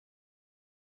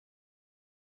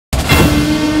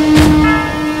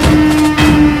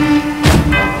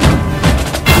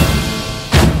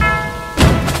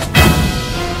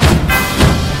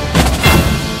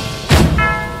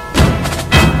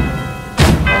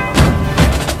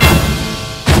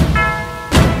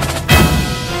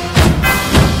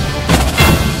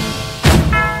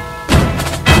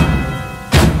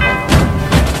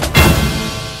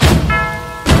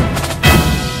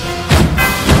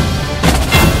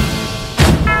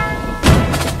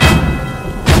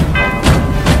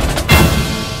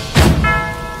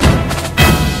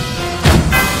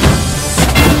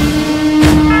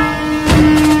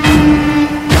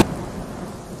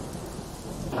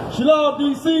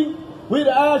D.C. We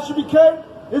the I.S.U.P.K,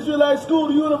 Israelite School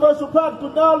of Universal Practical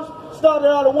Knowledge, started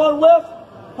out of 1 West,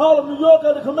 Harlem, New York,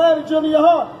 under the commanding General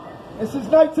Yahanna. And since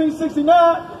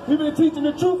 1969, we've been teaching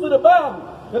the truth of the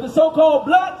Bible, that the so-called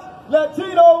blacks,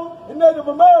 Latinos, and Native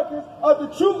Americans are the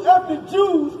true ethnic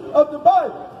Jews of the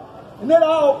Bible. And that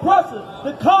our oppressor,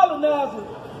 the colonizer,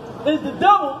 is the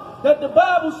devil that the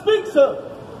Bible speaks of.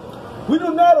 We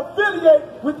do not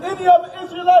affiliate with any other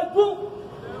Israelite group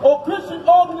or Christian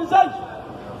organization.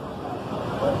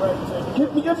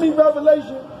 Give me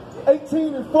Revelation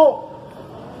 18:4.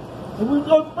 And we're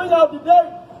going to bring out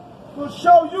today, we'll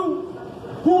show you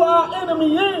who our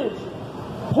enemy is.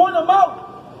 Point them out.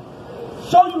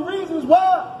 Show you reasons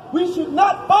why we should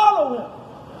not follow him.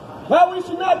 Why we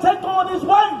should not take on his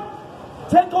way.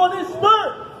 Take on his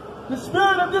spirit. The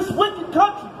spirit of this wicked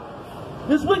country.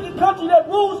 This wicked country that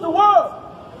rules the world.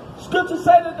 Scriptures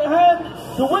say that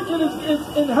the wicked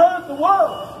is inherit the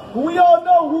world. But we all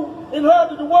know who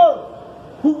inherited the world.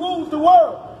 Who rules the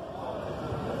world.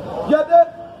 Got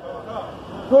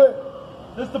that? Go ahead.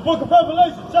 This is the book of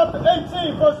Revelation, chapter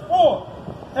 18, verse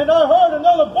 4. And I heard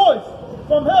another voice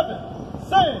from heaven,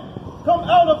 saying, come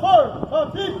out of her,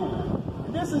 my people.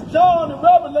 And this is John the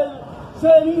Revelator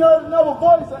saying he heard another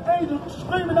voice, an angel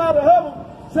screaming out of heaven,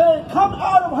 saying, come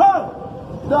out of her.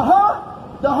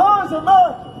 The her is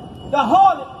America. The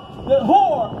harlot, the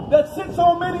whore that sits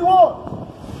on many waters.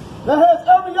 That has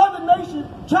every other nation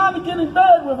trying to get in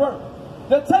bed with her.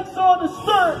 That takes on the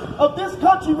spirit of this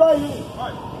country right here.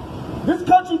 Right. This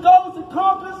country goes and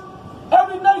conquers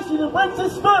every nation and brings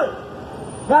its spirit.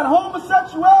 Got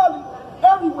homosexuality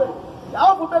everywhere. The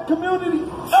alphabet community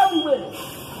everywhere.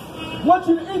 Want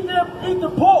you to eat the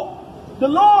pork. The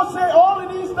Lord said all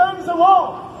of these things are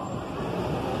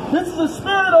wrong. This is the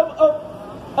spirit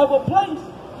of a place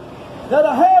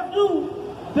that'll have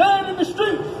you dead in the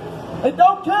streets and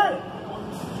don't care.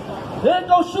 Then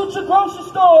go shoot your grocery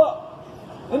store up.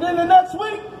 And then the next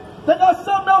week, they got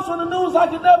something else on the news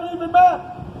like it never even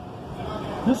mattered.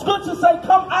 The scriptures say,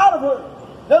 come out of her.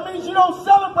 That means you don't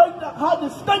celebrate the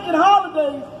stinking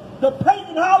holidays, the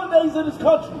pagan holidays in this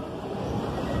country.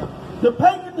 The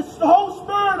whole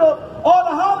spirit of all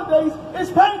the holidays is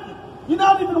pagan. You're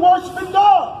not even worshiping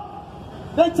God.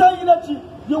 They tell you that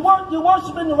you're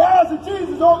worshiping the rise of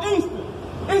Jesus on Easter.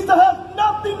 Easter has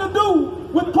nothing to do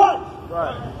with Christ.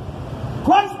 Right.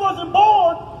 Christ wasn't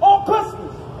born on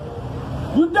Christmas.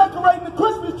 You decorating the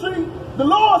Christmas tree. The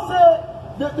Lord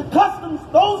said that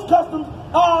those customs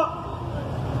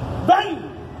are vain.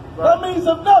 Right. That means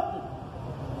of nothing.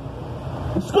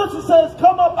 The scripture says,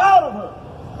 come up out of her.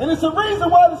 And it's a reason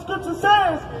why the scripture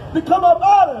says to come up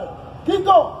out of her. Keep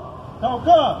going. Now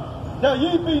God, that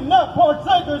ye be not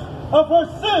partakers of her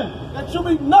sin. That you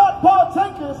be not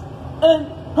partakers in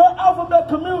her alphabet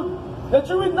community. That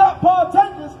you be not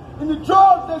partakers in the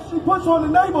drugs that she puts on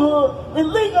the neighborhood and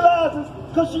legalizes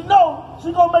because she knows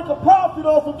she's going to make a profit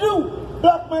off of you,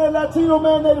 black man, Latino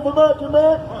man, Native American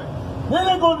man. Right. Then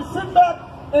they're going to sit back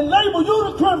and label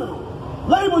you the criminal.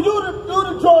 Label you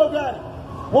the drug addict.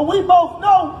 When we both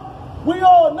know, we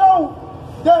all know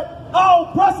that our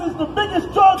oppressor is the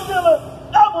biggest drug dealer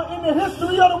ever in the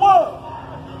history of the world.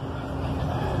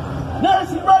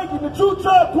 Nancy Reagan, the true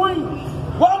trap queen.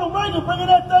 Ronald Reagan bringing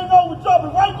that thing over,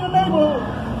 dropping right in your neighborhood.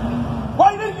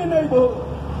 Right in your neighborhood.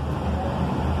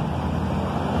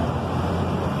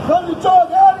 Come to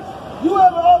drug addicts, you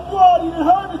already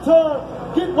heard the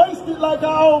term, get wasted like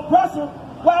our oppressor.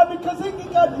 Why? Because he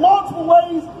got multiple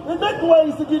ways and different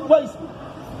ways to get wasted.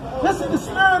 This is the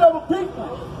spirit of a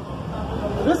people.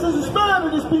 This is the spirit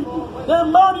of this people. They'll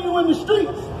murder you in the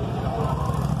streets.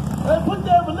 They put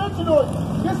their religion on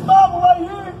you. This Bible right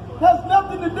here has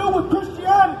nothing to do with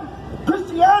Christianity.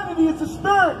 Christianity is the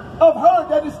spirit of her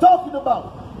that it's talking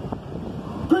about.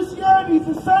 Christianity is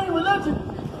the same religion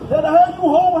that'll have you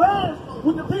hold hands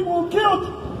with the people who killed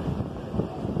you.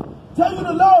 Tell you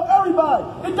to love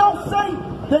everybody. It don't say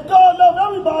that God loves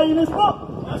everybody in this book.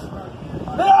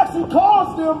 They actually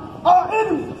calls them our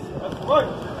enemies. That's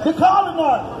right. The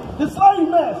colonizer, the slave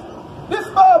master. This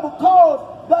Bible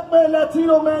calls black man,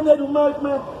 Latino man, Native American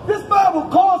man. This Bible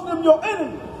calls them your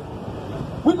enemy.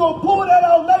 We're going to pull that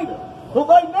out later. But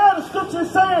right now the scripture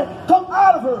is saying, come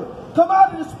out of her. Come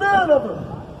out of the spirit of her.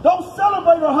 Don't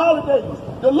celebrate her holidays.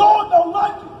 The Lord don't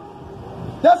like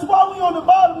it. That's why we on the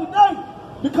bottom today.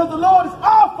 Because the Lord is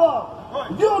our Father.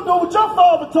 Right. If you don't do what your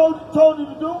Father told you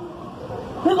to do,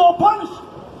 He's going to punish you.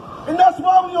 And that's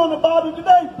why we on the bottom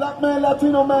today. Black man,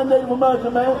 Latino man, Native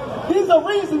American man. These are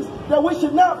reasons that we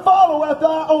should not follow after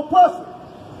our oppressor.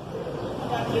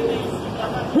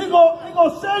 He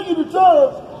gonna sell you the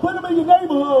drugs, put them in your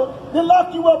neighborhood, then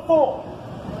lock you up for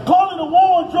them. calling a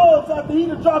war on drugs after he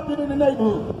done dropped it in the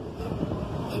neighborhood.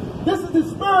 This is the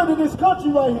spirit of this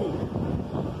country right here.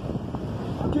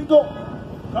 Keep going.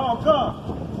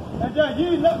 Come. And that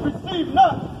ye not receive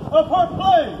not of her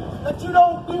plague. That you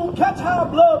don't catch high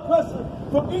blood pressure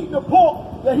from eating the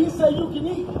pork that he said you can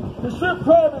eat, the shrimp,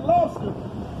 crab, and lobster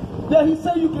that he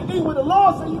said you can eat, when the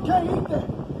Lord said you can't eat that.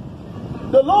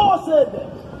 The Lord said that.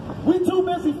 We too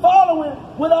busy following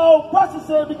what our oppressor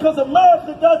said because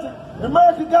America does it.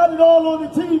 America got it all on the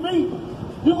TV.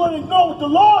 You going to ignore what the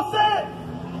Lord said?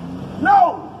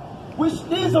 No.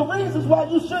 These are reasons why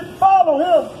you shouldn't follow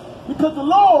him, because the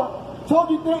Lord told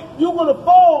you that you're going to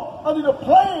fall under the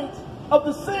plagues of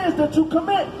the sins that you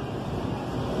commit.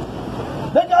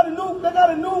 They got a new,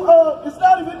 it's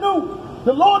not even new.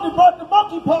 The Lord has brought the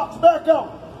monkeypox back out.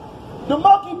 The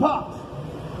monkeypox.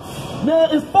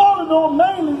 Now it's falling on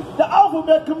mainly the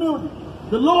alphabet community.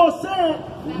 The Lord said,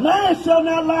 man shall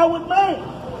not lie with man,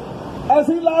 as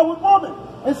he lie with woman,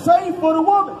 and save for the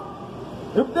woman.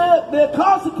 If there are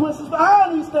consequences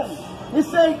behind these things. It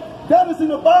say that is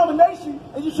an abomination,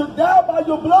 and you should die by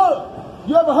your blood.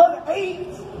 You ever heard of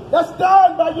AIDS? That's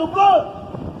dying by your blood.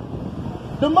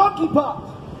 The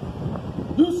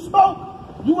monkeypox. You smoke.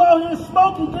 You out here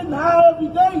smoking, getting high every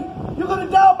day. You're going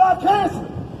to die by cancer.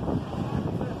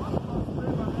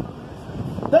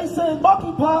 They say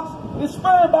monkeypox is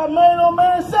spread by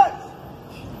man-on-man sex.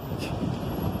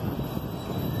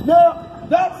 Now,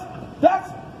 that's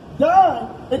dying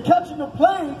and catching the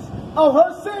plagues of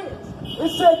her sins. It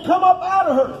said, come up out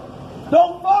of her.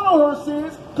 Don't follow her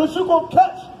sins, because you're going to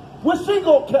catch what she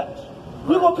going to catch.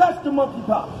 You're going to catch the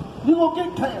monkeypox. You're going to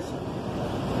get cancer.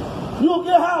 You'll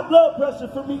get high blood pressure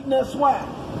from eating that swine.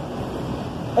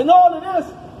 And all of this,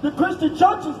 the Christian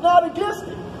church is not against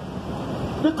it.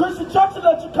 The Christian church will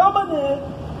let you come in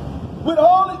with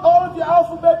all of your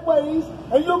alphabet ways,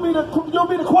 and you'll be the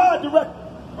choir director.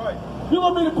 Right. You're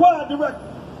going to be the choir director.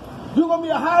 You're going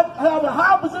to have a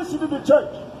high position in the church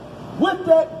with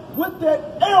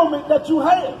that ailment that you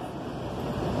have.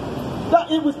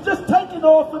 That it was just taken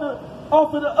off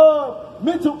of the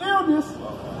mental illness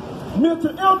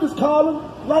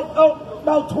column like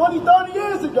about 20, 30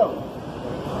 years ago.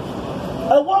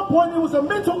 At one point, it was a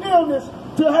mental illness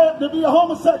to be a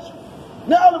homosexual.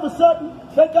 Now, all of a sudden,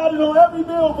 they got it on every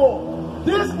billboard.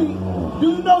 Disney,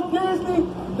 do you know Disney?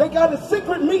 They got a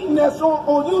secret meeting that's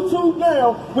on YouTube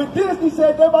now, where Disney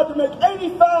said they're about to make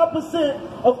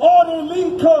 85% of all their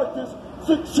lead characters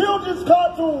to children's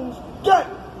cartoons gay.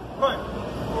 Right.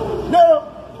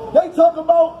 Now, they talk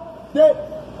about that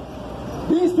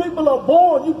these people are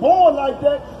born, you born like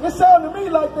that. It sounded to me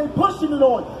like they pushing it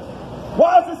on you.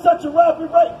 Why is it such a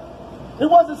rapid rate? It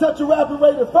wasn't such a rapid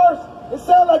rate at first. It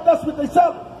sounded like that's what they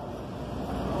said.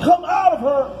 Come out of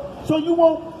her so you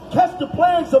won't catch the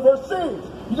plagues of her sins.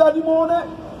 You got any more on that?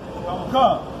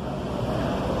 Come.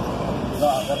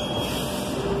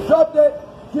 Drop that.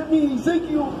 Give me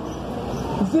Ezekiel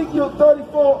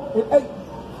 34 and 8.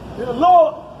 And the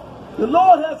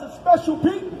Lord has a special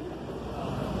people.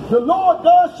 The Lord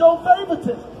does show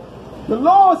favoritism. The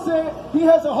Lord said he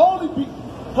has a holy people.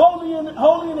 Holy in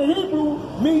the Hebrew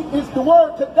is the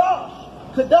word Kadash.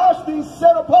 Kadash means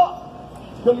set apart.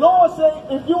 The Lord said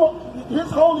if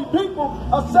his holy people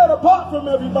are set apart from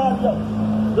everybody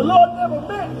else. The Lord never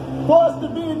meant for us to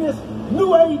be in this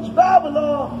new age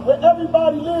Babylon where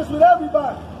everybody lives with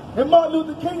everybody. And Martin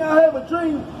Luther King, I have a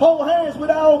dream, hold hands with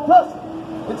our oppressor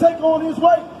and take on his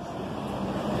ways.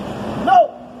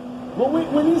 No.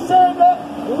 When he said that,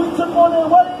 when we took on their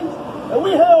ways and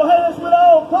we held hands with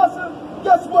our oppressor,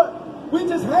 guess what? We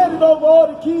just handed over all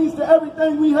the keys to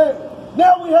everything we had.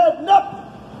 Now we have nothing,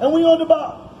 and we on the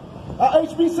bottom. Our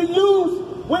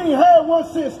HBCUs, we ain't had one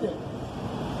since then.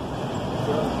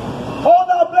 All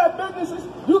our black businesses,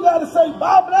 you got to say,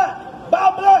 buy black,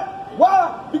 buy black.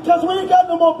 Why? Because we ain't got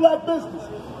no more black business.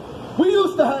 We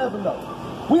used to have them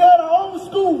though. We had our own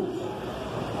schools.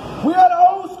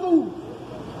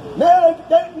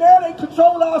 Now they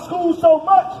control our schools so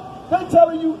much, they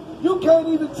telling you, you can't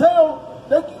even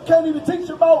teach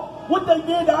about what they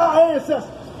did to our ancestors.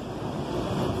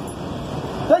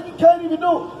 You can't even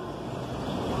do it.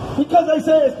 Because they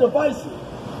say it's divisive.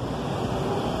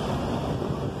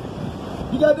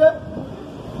 You got that?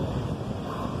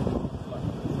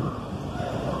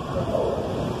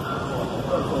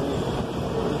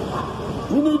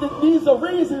 These are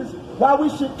reasons why we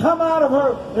should come out of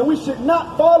her and we should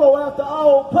not follow after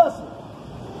our oppressor,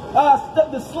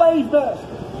 the slave master,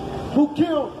 who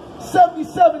killed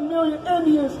 77 million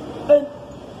Indians and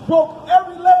broke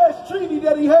every last treaty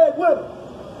that he had with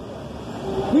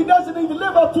them. He doesn't even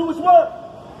live up to his word.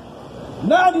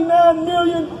 99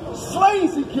 million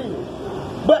slaves he killed.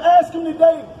 But ask him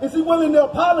today, is he willing to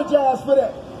apologize for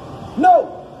that?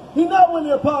 No, he's not willing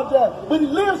to apologize. But he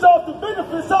lives off the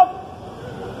benefits of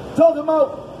it. Talking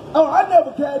about, oh, I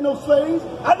never had no slaves.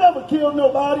 I never killed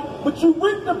nobody. But you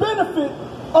reap the benefit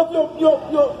of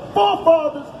your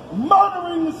forefathers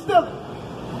murdering and stealing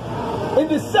and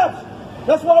deception.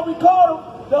 That's why we call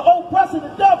him the oppressor, the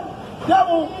devil.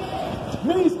 Devil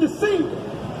means deceiver.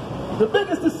 The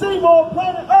biggest deceiver on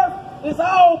planet Earth is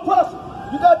our oppressor.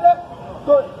 You got that?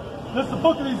 Go ahead. This is the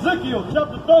book of Ezekiel,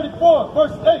 chapter 34,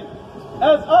 verse 8.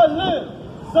 As I live,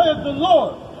 saith the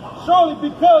Lord, surely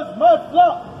because my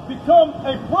flock become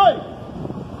a prey.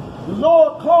 The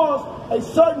Lord calls a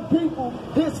certain people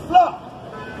his flock.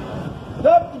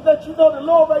 That you know the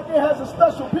Lord right there has a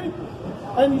special people.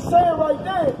 And he's saying right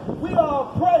there, we are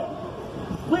a prey.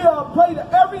 We are a prey to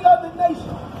every other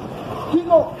nation. Keep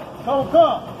going.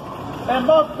 Come. And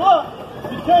my flock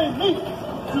became meat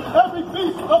to every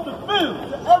beast of the field.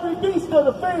 To every beast of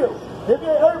the field.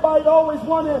 Everybody always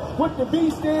wondering what the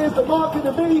beast is, the mark of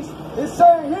the beast. It's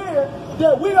saying here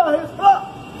that we are his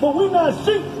flock, but we're not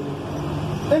sheep.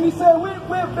 And he said we've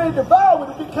been devoured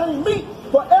and became meat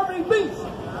for every beast.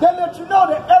 That lets you know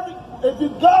that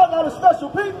if God got a special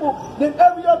people, then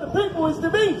every other people is the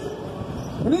beast.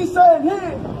 And he's saying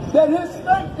here that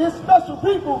his special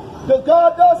people, because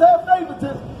God does have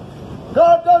favoritism.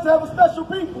 God does have a special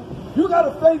people. You got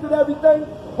to favorite everything.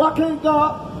 Why can't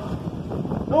God?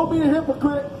 Don't be a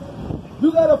hypocrite.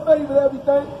 You got to favorite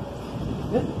everything.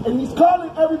 And he's calling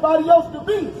everybody else the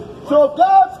beast. So if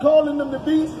God's calling them the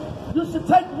beast, you should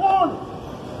take warning.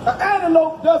 An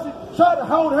antelope doesn't try to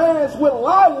hold hands with a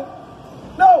lion.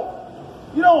 No.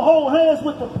 You don't hold hands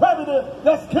with the predator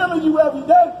that's killing you every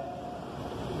day.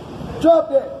 Drop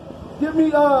that. Give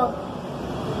me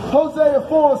Hosea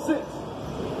 4:6.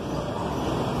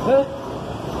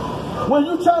 When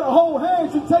you try to hold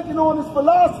hands, you're taking on his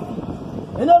philosophy.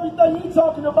 And everything he's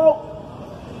talking about,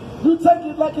 you take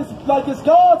it like it's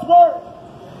God's word.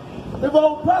 If an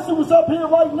oppressor was up here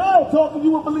right now talking,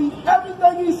 you would believe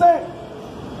everything he's saying.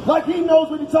 Like he knows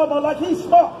what he's talking about, like he's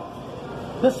smart.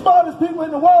 The smartest people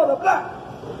in the world are black,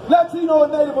 Latino,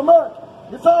 and Native American.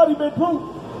 It's already been proven.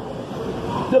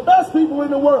 The best people in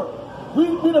the world. We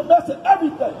the best at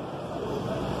everything.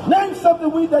 Name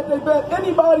something that they bet.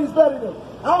 Anybody's better than.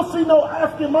 I don't see no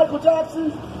African Michael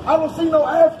Jacksons. I don't see no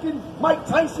African Mike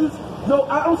Tysons. No,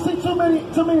 I don't see too many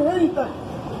anything.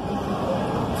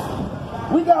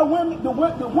 We got women, the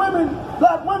women,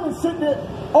 black women sitting there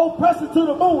oppressing to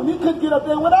the moon. You couldn't get up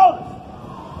there without us.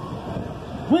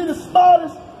 We the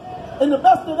smartest and the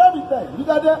best at everything. You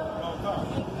got that?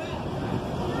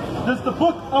 This is the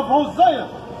book of Hosea,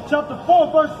 chapter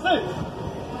 4, verse 6.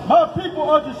 My people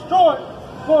are destroyed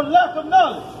for lack of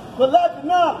knowledge. For lack of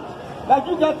knowledge. Like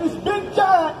you got this big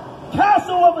giant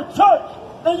castle of a church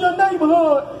in your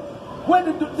neighborhood where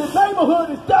the neighborhood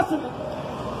is desolate.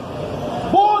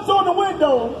 Boards on the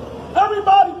window,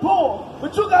 everybody poor,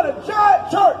 but you got a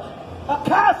giant church, a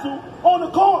castle on the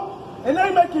corner, and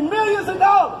they making millions of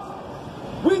dollars.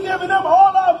 We giving them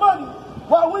all our money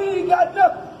while we ain't got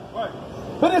nothing. Right.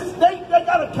 But they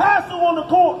got a castle on the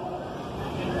corner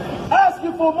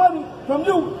asking for money from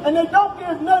you, and they don't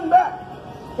give nothing back.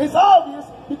 It's obvious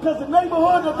because the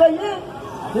neighborhood that they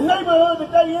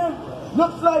in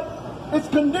looks like it's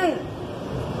condemned.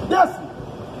 Desolate.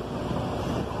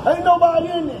 Ain't nobody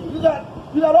in there.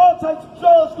 You got all types of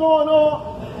drugs going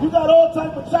on. You got all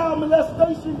types of child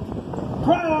molestation,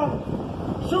 crime,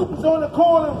 shootings on the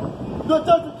corner. Does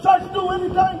the church do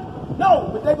anything? No,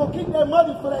 but they're going to keep that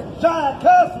money for that giant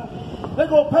castle. They're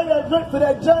going to pay that rent for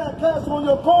that giant castle on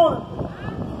your corner.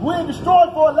 We're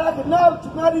destroyed for a lack of knowledge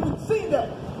to not even see that.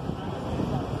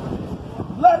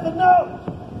 Lack of knowledge.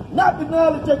 Not the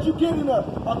knowledge that you get in a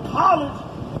college,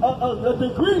 a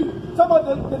degree. Talking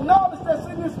about the knowledge that's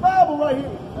in this Bible right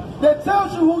here. That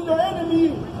tells you who your enemy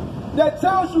is. That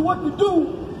tells you what to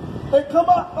do and come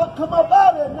up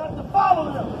out of it, not to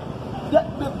follow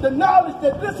them. The knowledge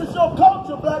that this is your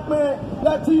culture, black man,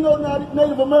 Latino,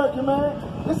 Native American man.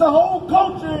 It's a whole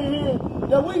culture in here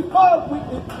that we follow.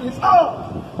 It's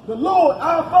ours. The Lord,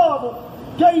 our Father,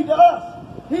 gave to us.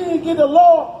 He didn't give the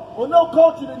law or no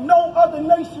culture to no other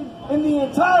nation in the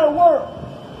entire world.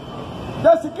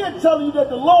 That's again telling you that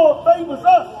the Lord favors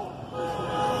us.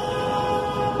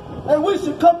 And we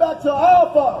should come back to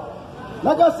our Father.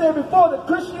 Like I said before, the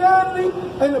Christianity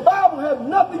and the Bible have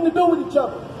nothing to do with each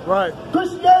other. Right.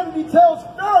 Christianity tells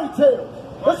fairy tales.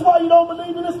 That's why you don't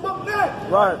believe in this book now.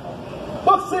 Right.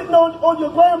 Book sitting on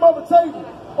your grandmother's table,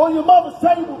 on your mother's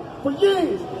table for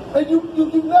years, and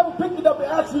you never picked it up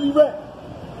and actually read.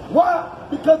 Why?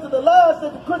 because of the lies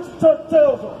that the Christian church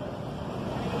tells them.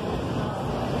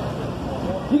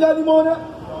 You got any more on that?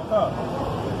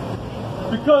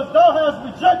 Because thou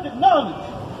hast rejected knowledge,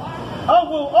 I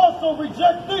will also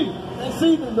reject thee. And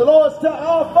see, the Lord's telling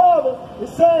our Father is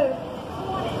saying,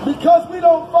 because we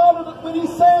don't follow what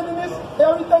he's saying in this,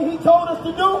 everything he told us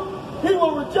to do, he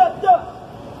will reject us.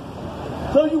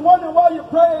 So you wonder why your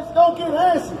prayers don't get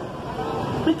answered.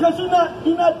 Because you're not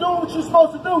doing what you're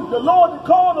supposed to do. The Lord has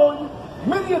called on you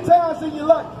many a times in your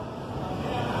life.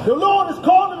 The Lord is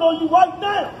calling on you right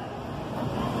now.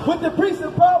 With the priests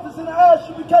and prophets in the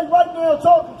I.S.U.P.K right now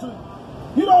talking to you.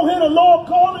 You don't hear the Lord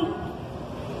calling you.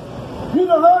 You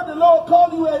done heard the Lord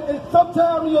call you at some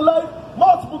time in your life,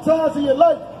 multiple times in your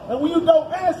life. And when you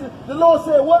don't answer, the Lord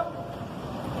said what?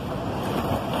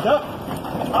 Yep.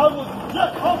 I will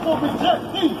also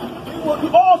reject thee. He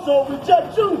will also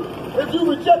reject you if you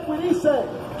reject what he said.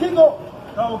 King of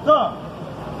God,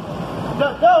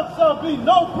 that thou shalt be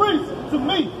no priest to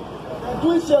me. And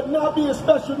we shall not be a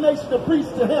special nation of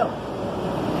priests to him.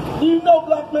 Do you know,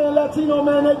 black man, Latino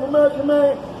man, Native American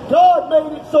man, God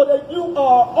made it so that you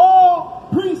are all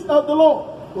priests of the Lord.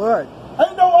 What?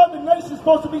 Ain't no other nation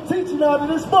supposed to be teaching out of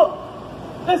this book.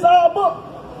 It's our book.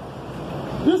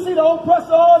 You see the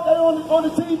oppressor all day on the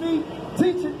TV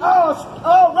teaching our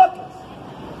records.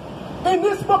 In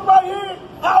this book right here,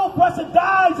 our oppressor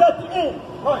dies at the end.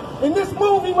 Right. In this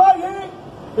movie right here,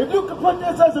 if you could put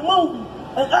this as a movie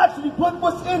and actually put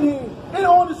what's in here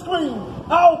on the screen,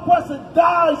 our oppressor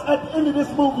dies at the end of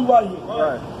this movie right here.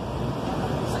 Right.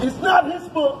 It's not his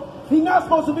book. He's not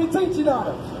supposed to be teaching on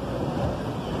it.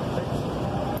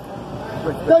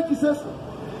 Thank you, sister.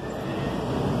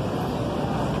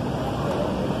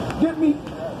 Get me.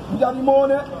 You got any more on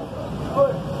that?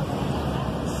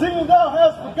 Seeing thou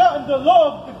hast forgotten the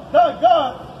law of thy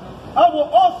God, I will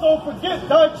also forget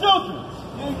thy children.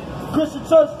 Christian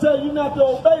church tell you not to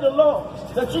obey the law,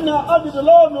 that you're not under the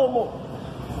law no more.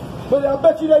 But I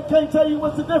bet you they can't tell you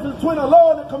what's the difference between a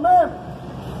law and a commandment.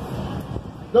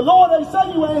 The law, they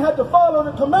say you ain't had to follow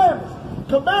the commandments.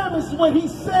 Commandments is what he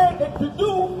said to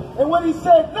do and what he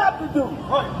said not to do.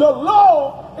 Right. The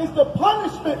law is the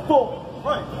punishment for it.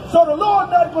 Right. So the Lord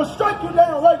not going to strike you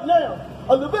down right now.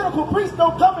 A Levitical priest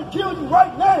don't come and kill you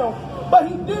right now, but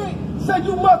he did say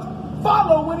you must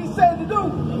follow what he said to do.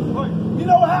 Right. You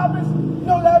know what happens? You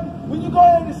know that when you go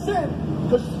ahead and sin,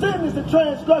 because sin is the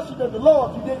transgression of the law.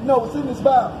 If you didn't know, it's in this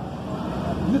Bible.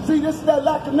 You see, this is that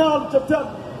lack of knowledge I'm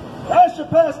telling you. Ask your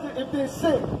pastor if there's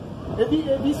sin. If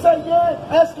he say yeah,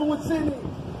 ask him what sin is.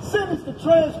 Sin is the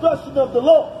transgression of the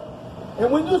law.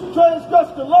 And when you transgress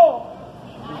the law,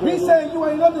 he's saying you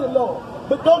ain't under the law.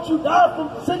 But don't you die from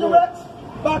cigarettes,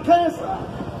 by cancer?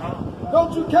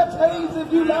 Don't you catch AIDS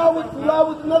if you lie with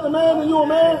another man and you're a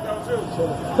man?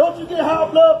 Don't you get high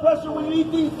blood pressure when you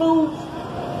eat these foods?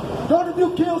 Don't if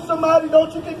you kill somebody,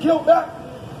 don't you get killed back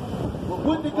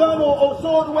with the gun or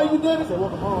sword the way you did it?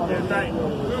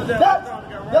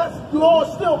 That's Lord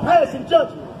still passing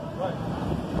judgment.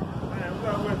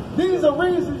 These are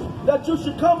reasons that you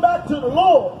should come back to the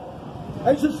Lord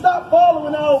and should stop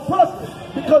following our oppressors,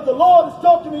 because the Lord is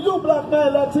talking to you, black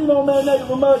man, Latino man,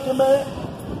 Native American man,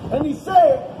 and he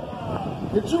said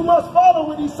that you must follow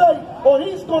what he say, or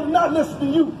he's going to not listen to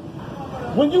you.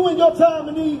 When you in your time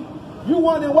of need, you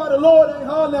wondering why the Lord ain't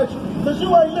hollering at you, because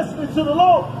you ain't listening to the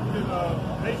Lord.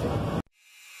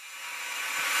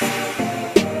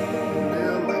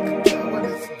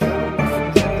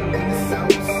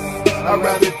 I'd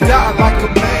rather die like a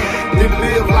man than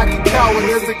live like a coward.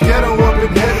 There's a ghetto up in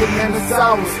heaven and it's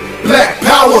ours. Black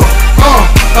power,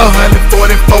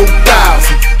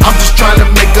 144,000. I'm just trying to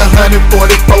make 144,000.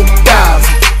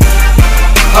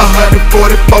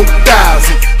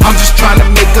 144,000. I'm just trying to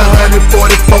make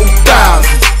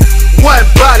 144,000. One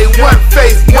body, one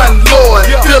faith, one Lord.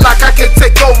 Feel like I can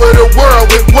take over the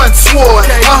world with one sword.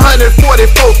 144,000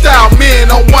 men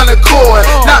on one accord.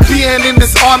 Not being in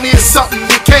this army is something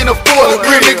you can't afford.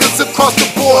 Real niggas across the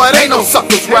board, ain't no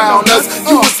suckers round us.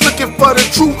 You was looking for the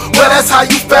truth, well that's how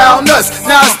you found us.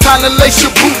 Now it's time to lace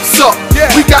your boots up.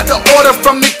 We got the order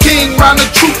from the king, round the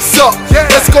troops up.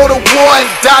 Let's go to war and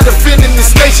die defending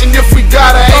this nation if we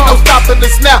gotta. Ain't no stopping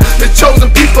us now. The chosen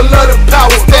people of the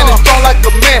power, standing strong like a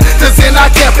man. Cause in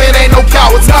our camp it ain't no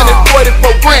cowards.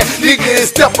 144 grand, nigga, is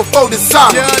step before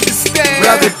dishonor. You understand?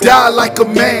 Rather die like a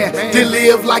man than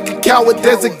live like a coward.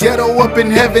 There's a ghetto up in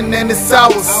heaven and it's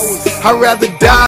ours. I'd rather die